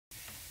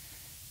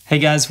Hey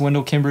guys,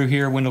 Wendell Kimbrough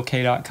here,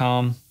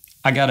 wendellk.com.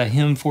 I got a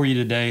hymn for you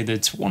today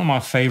that's one of my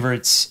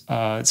favorites.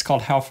 It's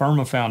called How Firm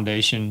a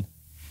Foundation,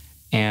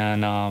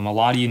 and a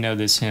lot of you know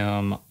this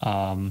hymn.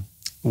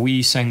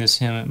 We sang this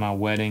hymn at my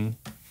wedding,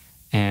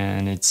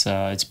 and it's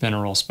been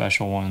a real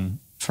special one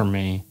for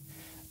me.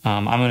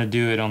 I'm going to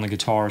do it on the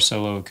guitar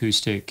solo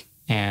acoustic,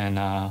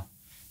 and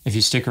if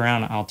you stick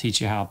around, I'll teach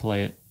you how to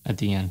play it at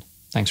the end.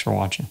 Thanks for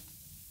watching.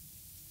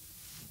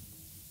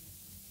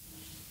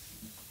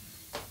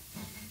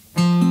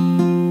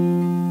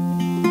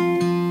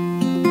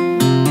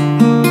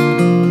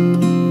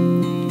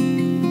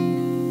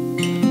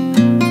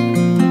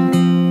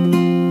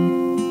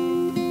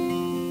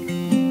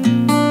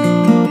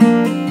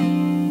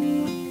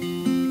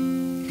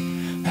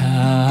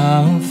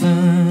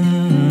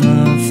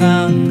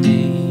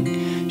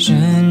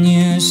 Foundation,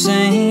 you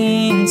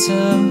saints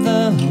of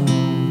the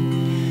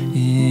Lord,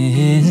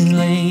 is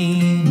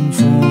laid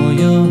for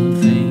your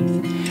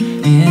faith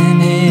in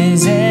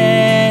His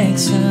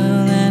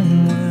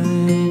excellent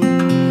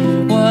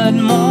word. What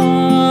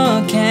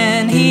more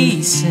can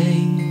He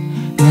say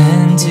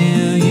than to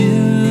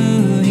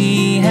you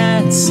He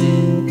had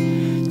said,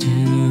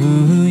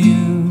 to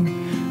you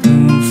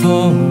who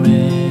for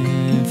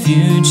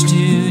refuge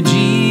to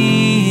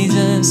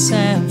Jesus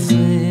have fled?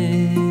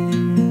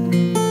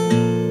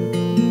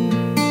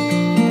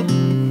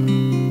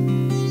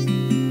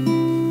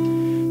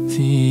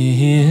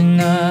 Fear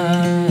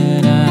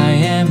not, I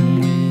am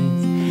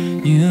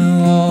with you,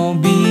 oh,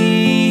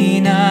 be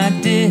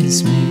not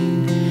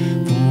dismayed,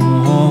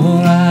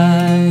 for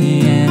I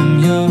am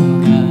your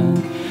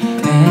God,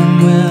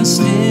 and will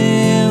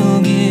still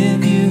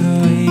give you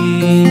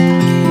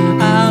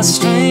aid. I'll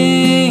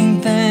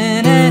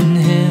strengthen and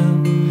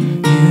help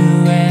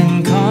you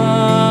and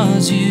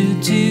cause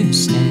you to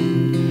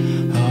stand,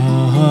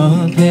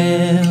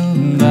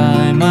 upheld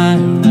by my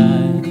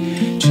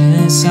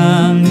righteous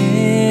omnipotent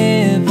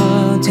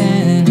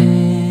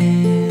hand.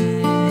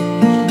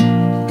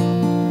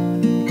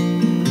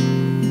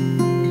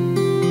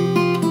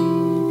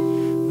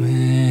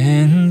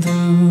 When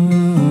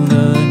through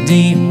the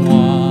deep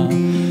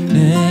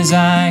waters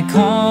I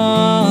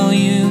call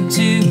you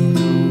to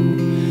go,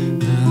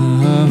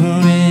 the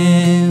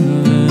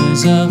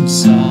rivers of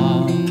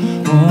sorrow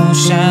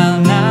shall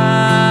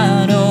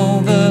not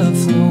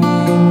overflow,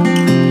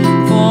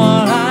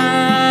 for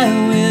I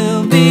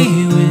will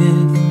be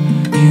with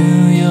you,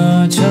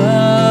 your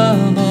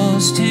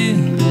troubles to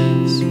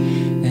rest,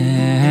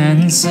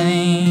 and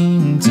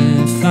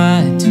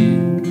sanctify to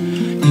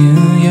you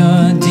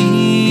your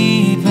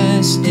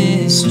deepest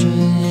distress.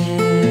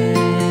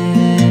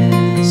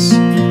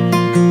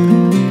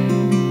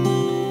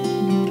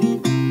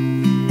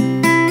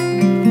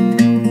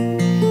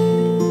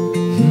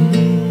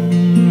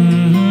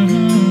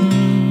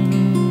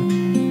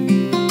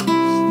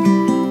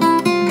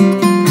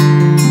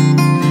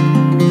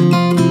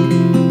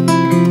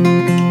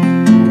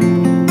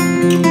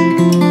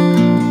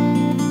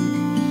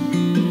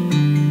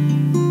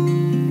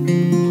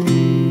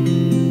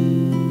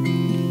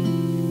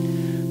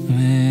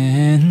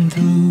 When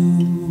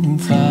through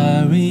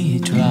fiery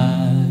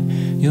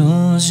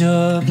trials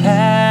your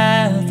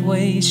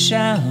pathway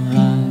shall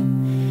lie,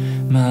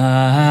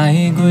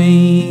 my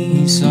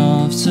grace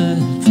of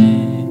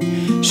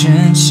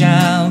sufficient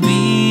shall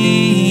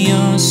be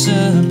your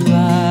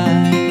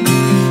supply.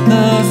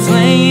 The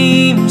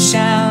flame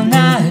shall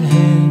not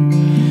hurt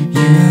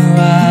you,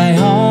 I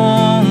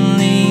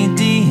only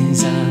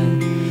desire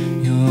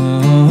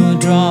your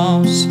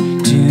dross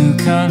to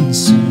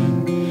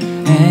consume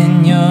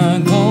and your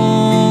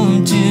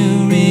gold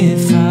to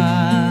refine.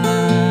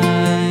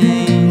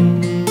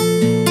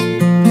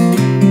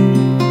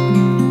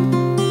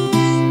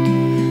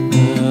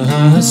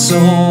 The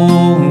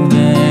soul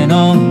that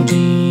on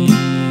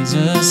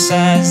Jesus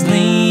has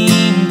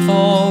leaned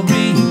for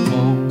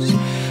repose,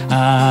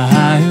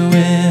 I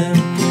will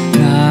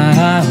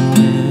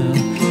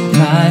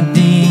not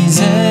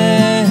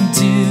desert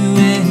to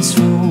its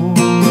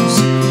rules.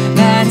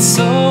 That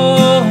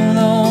soul,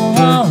 though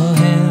all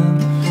hell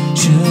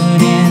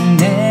should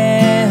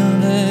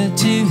endeavor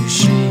to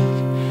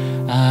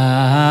shake,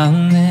 I'll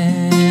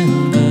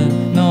never,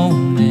 no,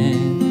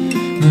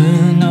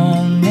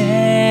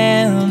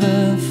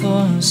 never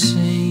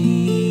forsake.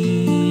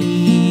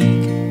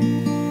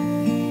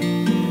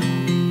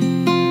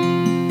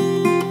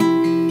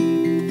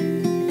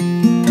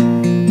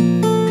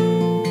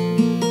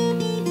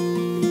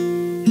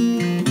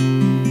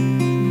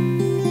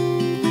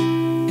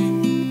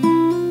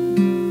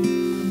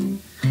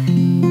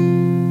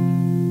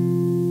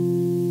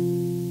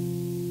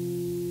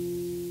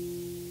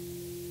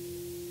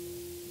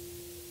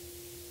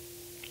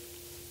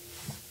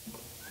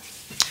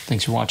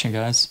 Thanks for watching,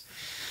 guys.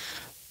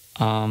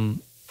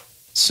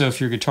 So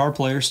if you're a guitar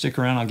player, stick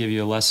around. I'll give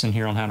you a lesson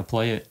here on how to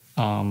play it.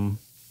 And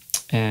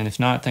if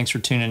not, thanks for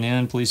tuning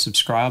in. Please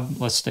subscribe.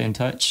 Let's stay in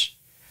touch.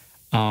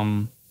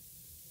 Yeah,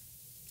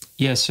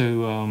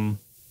 so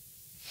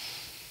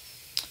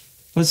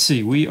let's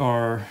see. We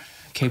are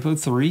capo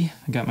 3.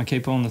 I got my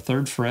capo on the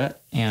 3rd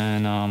fret,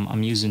 and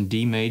I'm using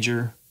D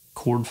major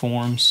chord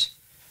forms.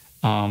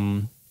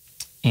 And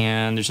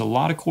there's a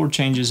lot of chord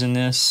changes in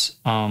this.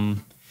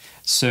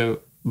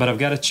 But I've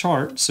got a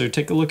chart, so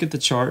take a look at the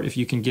chart if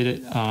you can get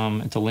it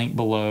at the link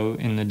below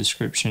in the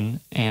description.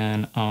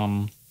 And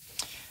I'm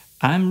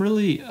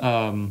really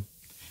I'm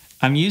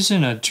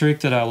using a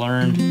trick that I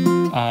learned.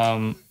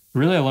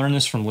 Really, I learned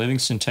this from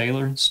Livingston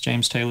Taylor. It's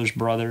James Taylor's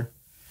brother.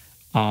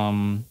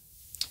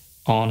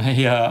 On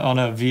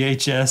a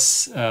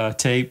VHS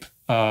tape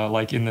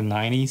like in the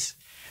 90s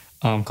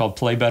called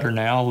Play Better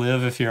Now.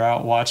 Liv, if you're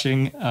out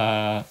watching,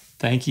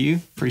 thank you.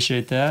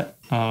 Appreciate that.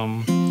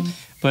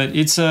 But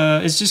it's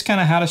just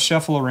kind of how to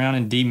shuffle around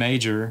in D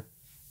major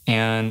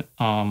and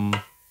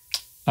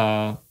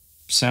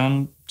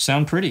sound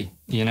pretty,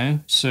 you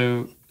know?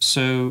 So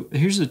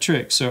here's the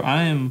trick. So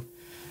I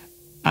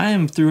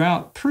am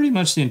throughout pretty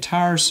much the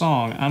entire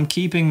song, I'm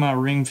keeping my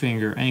ring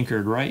finger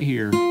anchored right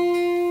here,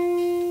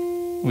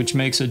 which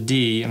makes a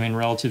D. I mean,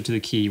 relative to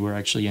the key, we're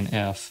actually in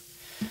F.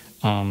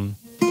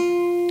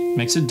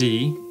 Makes a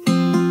D.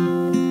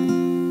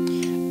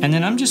 And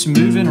then I'm just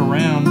moving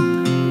around.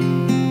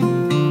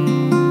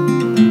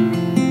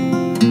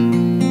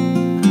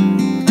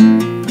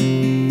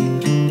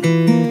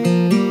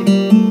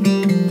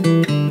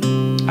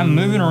 I'm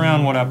moving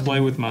around what I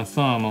play with my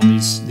thumb on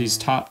these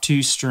top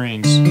 2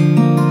 strings.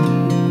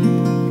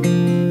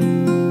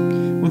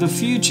 With a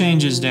few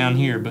changes down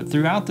here, but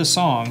throughout the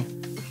song,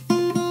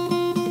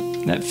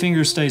 that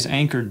finger stays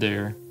anchored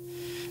there.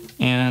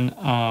 And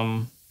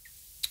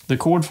the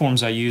chord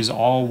forms I use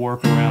all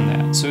work around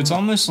that. So it's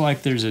almost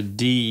like there's a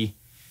D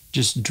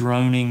just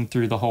droning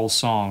through the whole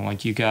song.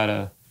 Like you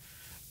got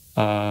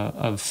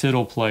a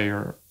fiddle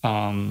player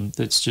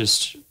that's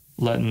just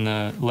letting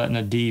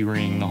a D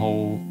ring the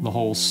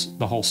whole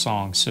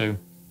song. So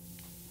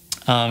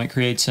it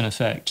creates an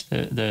effect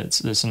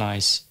that's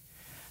nice.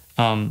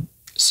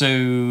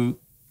 So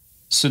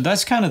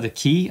that's kind of the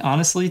key,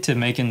 honestly, to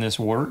making this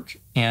work.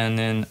 And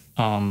then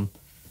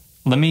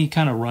let me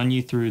kind of run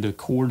you through the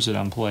chords that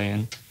I'm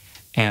playing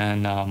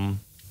and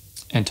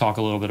talk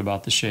a little bit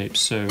about the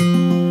shapes. So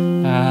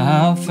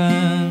how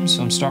firm.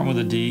 So I'm starting with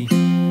a D,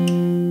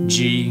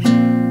 G,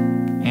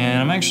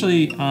 and I'm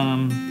actually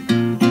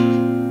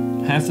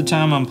half the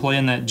time I'm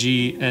playing that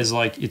G as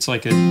like it's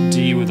like a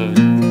D with a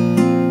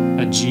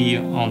G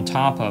on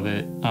top of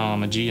it,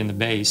 a G in the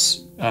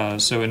bass.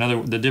 So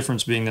the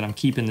difference being that I'm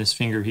keeping this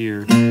finger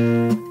here,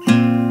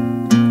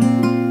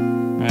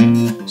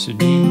 right? So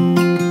D,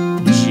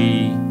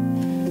 G,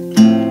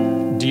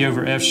 D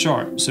over F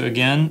sharp. So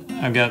again,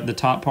 I've got the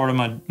top part of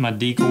my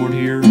D chord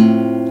here,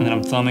 and then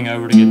I'm thumbing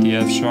over to get the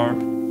F sharp.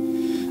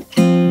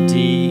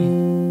 D,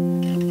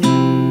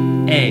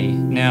 A.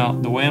 Now,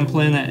 the way I'm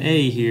playing that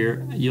A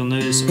here, you'll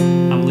notice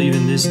I'm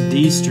leaving this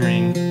D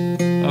string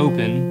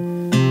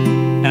open,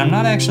 and I'm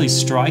not actually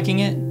striking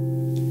it,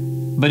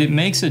 but it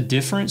makes a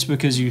difference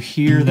because you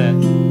hear that,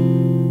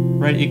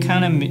 right? It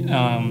kind of,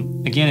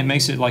 again, it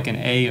makes it like an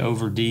A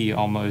over D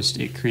almost.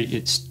 It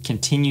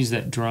continues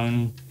that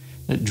droning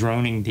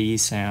D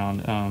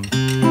sound.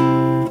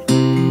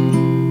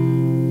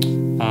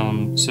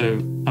 So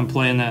I'm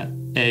playing that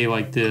A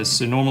like this.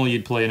 So normally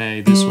you'd play an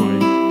A this way,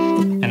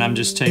 and I'm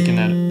just taking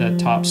that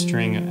top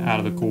string out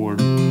of the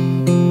chord.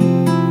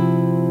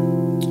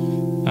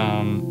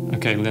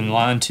 Okay, then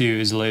line 2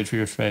 is laid for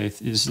your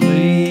faith. Is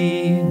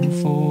laid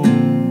for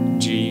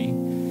G,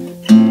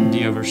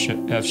 D over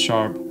F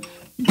sharp.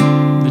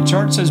 The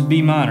chart says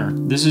B minor.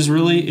 This is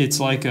really, it's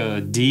like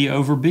a D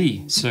over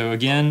B. So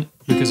again,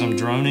 because I'm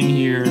droning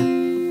here,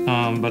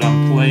 but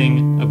I'm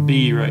playing a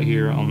B right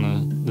here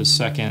on the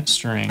 2nd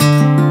string.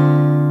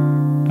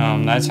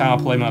 That's how I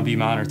play my B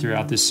minor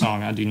throughout this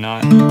song. I do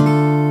not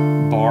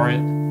bar it.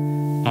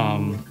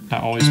 I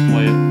always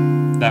play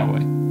it that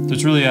way. So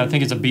it's really, I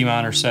think it's a B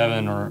minor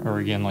 7 or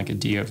again like a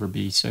D over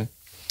B. So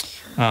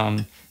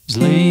it's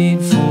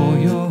laid for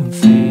your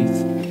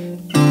faith,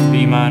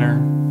 B minor,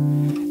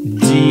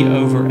 D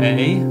over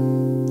A,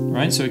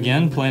 right? So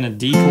again, playing a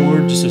D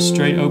chord, just a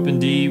straight open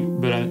D,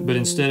 but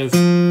instead of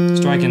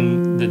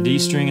striking the D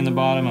string in the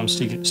bottom, I'm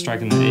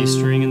striking the A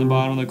string in the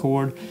bottom of the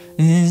chord.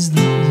 Is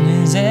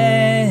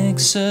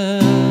excellent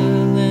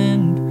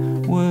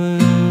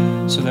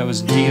word. So that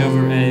was D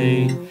over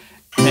A,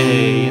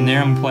 and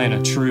there I'm playing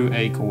a true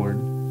A chord.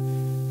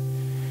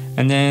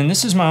 And then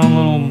this is my own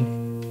little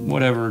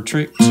whatever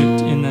trick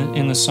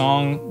in the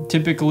song.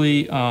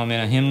 Typically in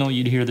a hymnal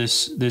you'd hear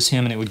this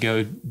hymn and it would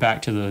go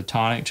back to the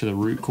tonic, to the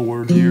root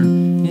chord here.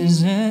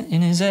 Is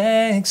in his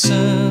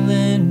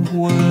excellent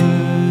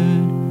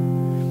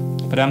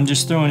word. But I'm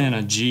just throwing in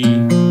a G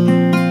and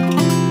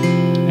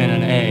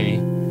an A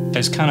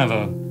as kind of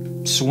a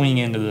swing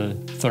into the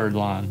 3rd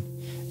line.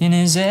 In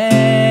his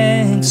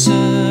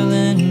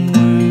excellent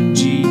word,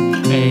 G,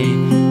 A,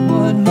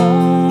 what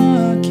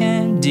more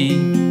can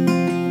D?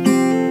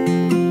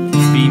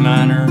 B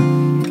minor,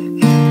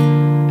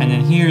 and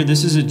then here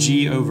this is a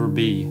G over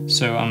B.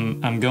 So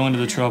I'm going to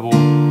the trouble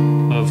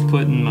of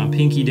putting my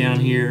pinky down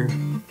here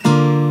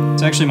to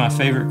It's actually my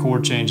favorite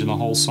chord change in the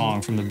whole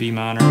song, from the B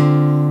minor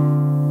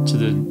to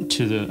the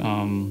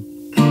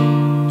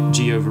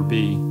G over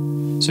B.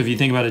 So if you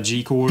think about a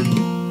G chord,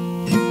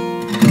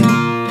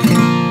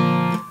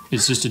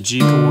 it's just a G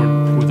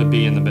chord with a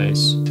B in the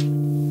bass.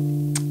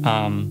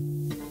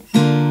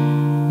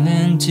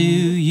 Then to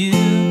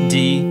you,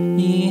 D,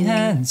 he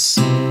had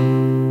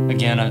sung.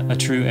 Again, a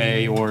true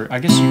A, or I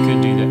guess you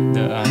could do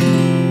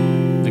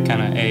the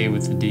kind of A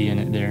with the D in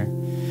it there.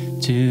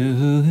 To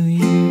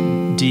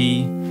you,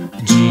 D,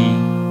 G,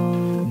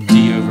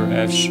 D over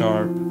F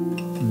sharp,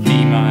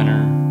 B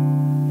minor,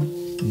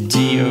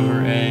 D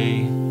over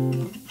A,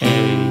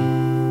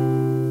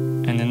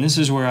 and then this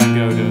is where I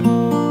go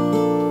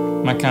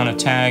to, my kind of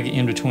tag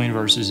in between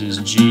verses is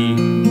G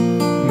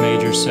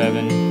major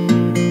 7,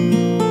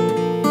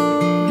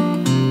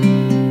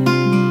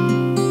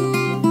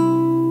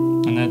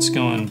 and that's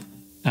going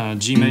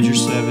G major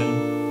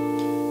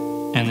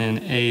 7, and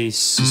then A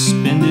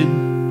suspended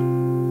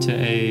to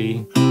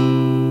A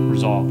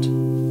resolved.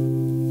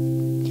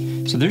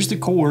 So there's the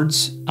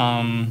chords,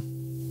 and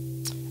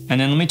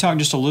then let me talk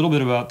just a little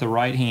bit about the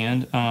right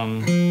hand.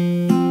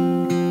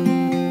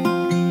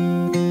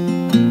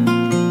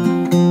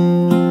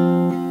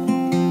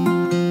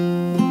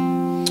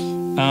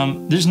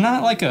 There's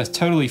not like a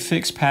totally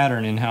fixed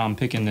pattern in how I'm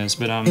picking this,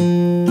 but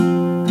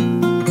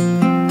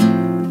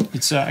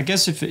it's I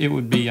guess if it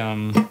would be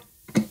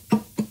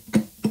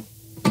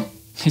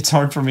it's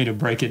hard for me to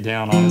break it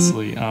down,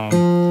 honestly.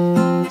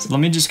 So let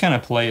me just kind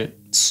of play it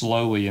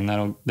slowly, and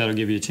that'll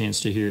give you a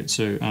chance to hear it.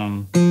 So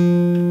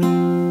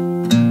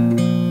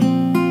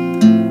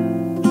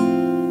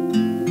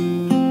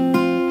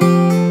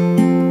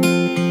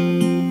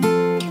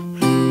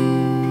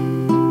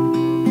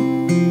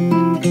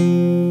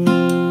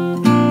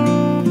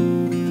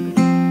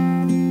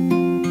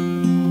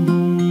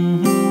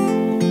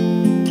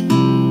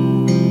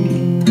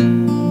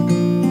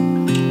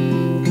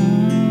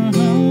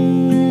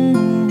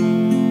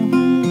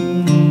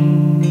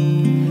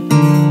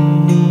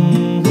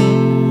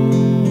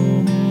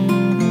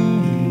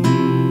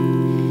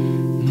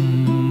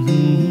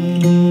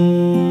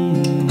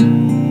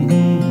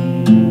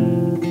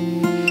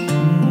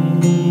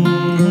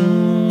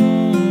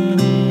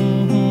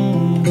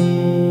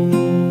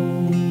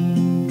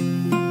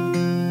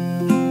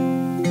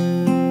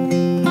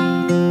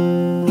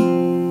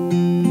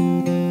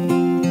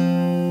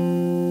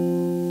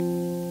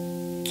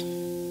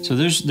So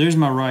there's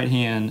my right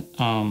hand,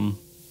 and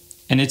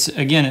it's,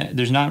 again,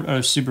 there's not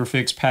a super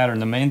fixed pattern.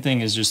 The main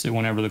thing is just that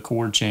whenever the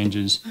chord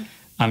changes,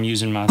 I'm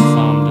using my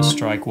thumb to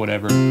strike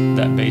whatever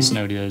that bass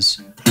note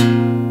is.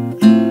 And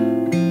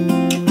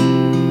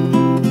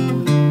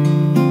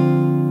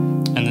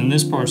then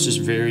this part's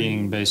just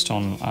varying based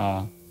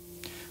on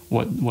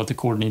what the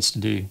chord needs to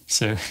do.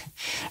 So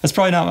that's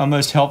probably not my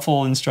most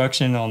helpful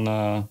instruction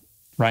on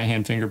right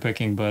hand finger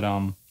picking, but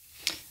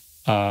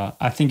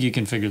I think you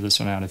can figure this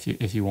one out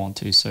if you want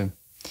to. So,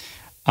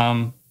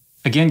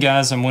 again,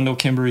 guys, I'm Wendell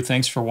Kimbrough.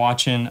 Thanks for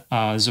watching.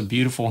 It's a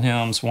beautiful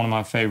hymn. It's one of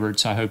my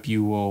favorites. I hope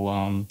you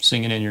will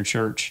sing it in your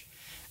church.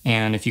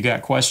 And if you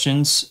got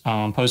questions,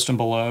 post them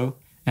below,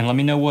 and let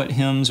me know what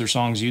hymns or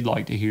songs you'd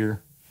like to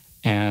hear,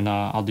 and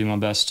I'll do my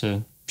best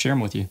to share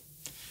them with you.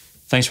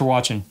 Thanks for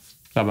watching.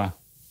 Bye-bye.